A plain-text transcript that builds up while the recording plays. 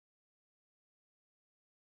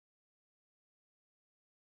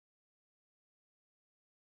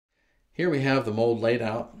Here we have the mold laid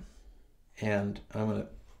out, and I'm going to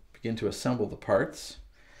begin to assemble the parts.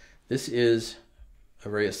 This is a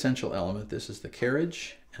very essential element. This is the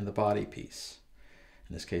carriage and the body piece.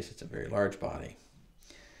 In this case, it's a very large body.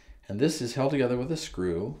 And this is held together with a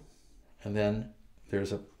screw, and then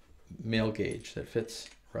there's a male gauge that fits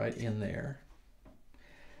right in there.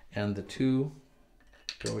 And the two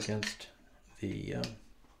go against the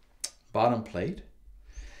bottom plate.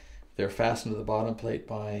 They're fastened to the bottom plate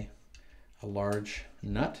by a large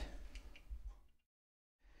nut.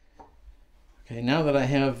 Okay, now that I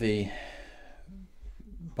have the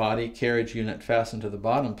body carriage unit fastened to the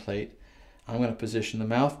bottom plate, I'm going to position the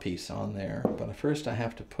mouthpiece on there, but first I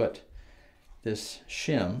have to put this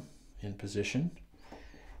shim in position,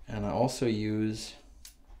 and I also use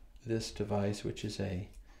this device, which is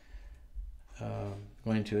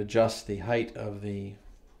going to adjust the height of the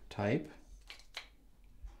type,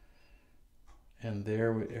 and there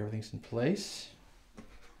everything's in place.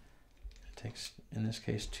 It takes, in this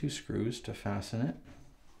case, 2 screws to fasten it.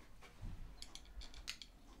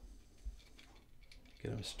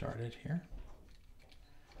 Get them started here.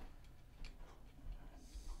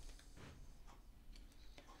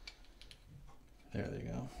 There they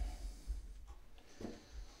go.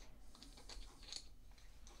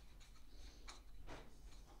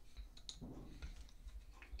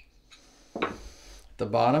 At the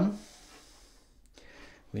bottom,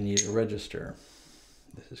 we need a register.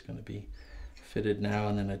 This is going to be fitted now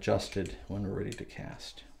and then adjusted when we're ready to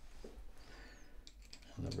cast.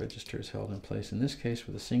 And the register is held in place, in this case,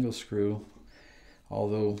 with a single screw,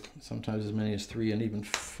 although sometimes as many as 3 and even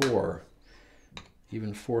 4.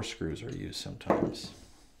 Even 4 screws are used sometimes.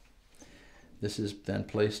 This is then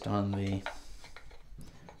placed on the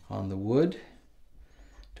wood,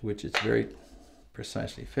 to which it's very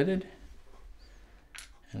precisely fitted,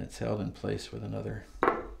 and it's held in place with another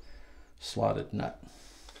slotted nut.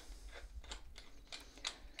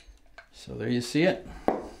 So there you see it.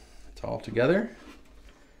 It's all together,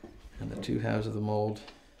 and the 2 halves of the mold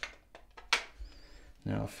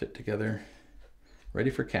now fit together, ready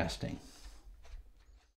for casting.